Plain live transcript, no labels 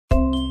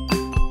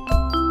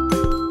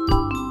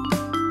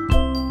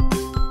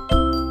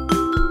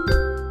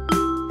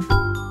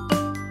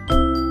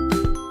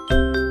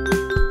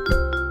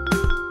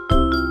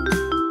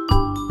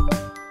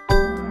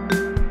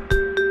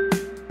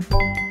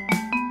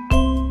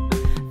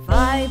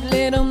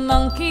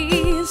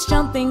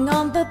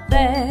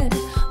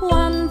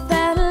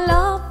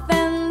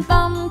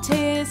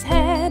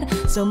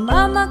So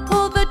Mama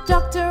called the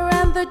doctor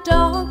and the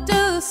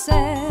doctor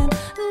said,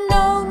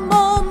 no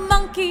more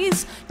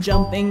monkeys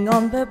jumping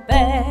on the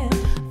bed.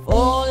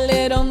 4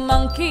 little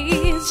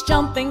monkeys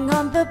jumping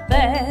on the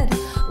bed.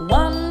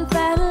 One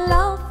fell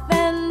off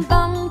and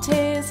bumped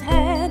his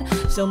head.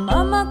 So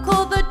Mama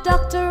called the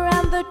doctor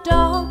and the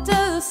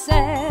doctor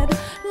said,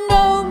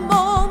 no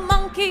more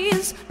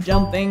monkeys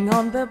jumping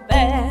on the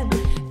bed.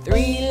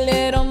 3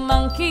 little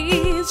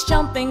monkeys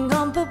jumping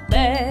on the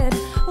bed.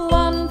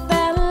 One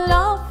fell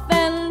off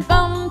and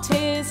bumped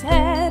his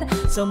head.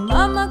 So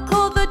Mama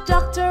called the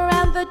doctor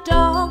and the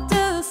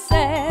doctor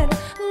said,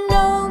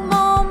 no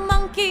more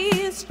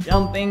monkeys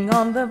jumping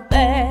on the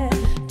bed.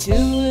 2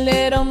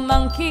 little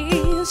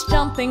monkeys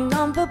jumping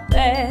on the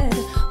bed.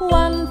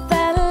 One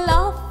fell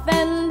off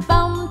and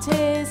bumped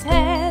his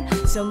head.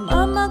 So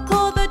Mama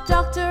called the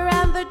doctor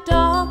and the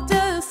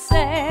doctor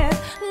said,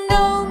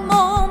 no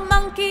more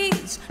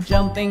monkeys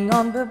jumping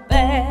on the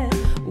bed.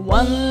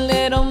 1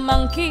 little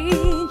monkey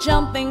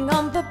jumping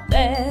on the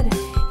bed.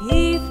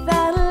 He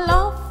fell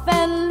off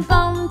and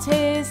bumped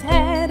his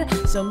head.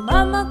 So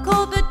Mama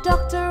called the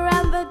doctor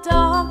and the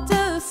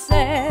doctor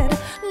said,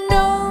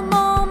 no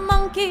more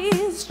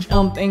monkeys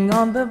jumping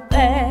on the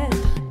bed.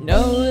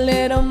 No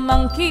little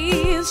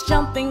monkeys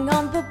jumping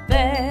on the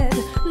bed.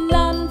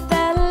 None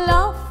fell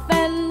off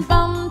and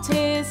bumped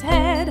his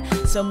head.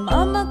 So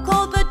Mama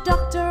called the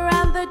doctor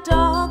and the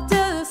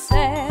doctor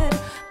said,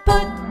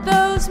 put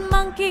those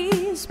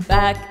monkeys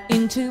back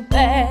into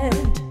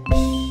bed.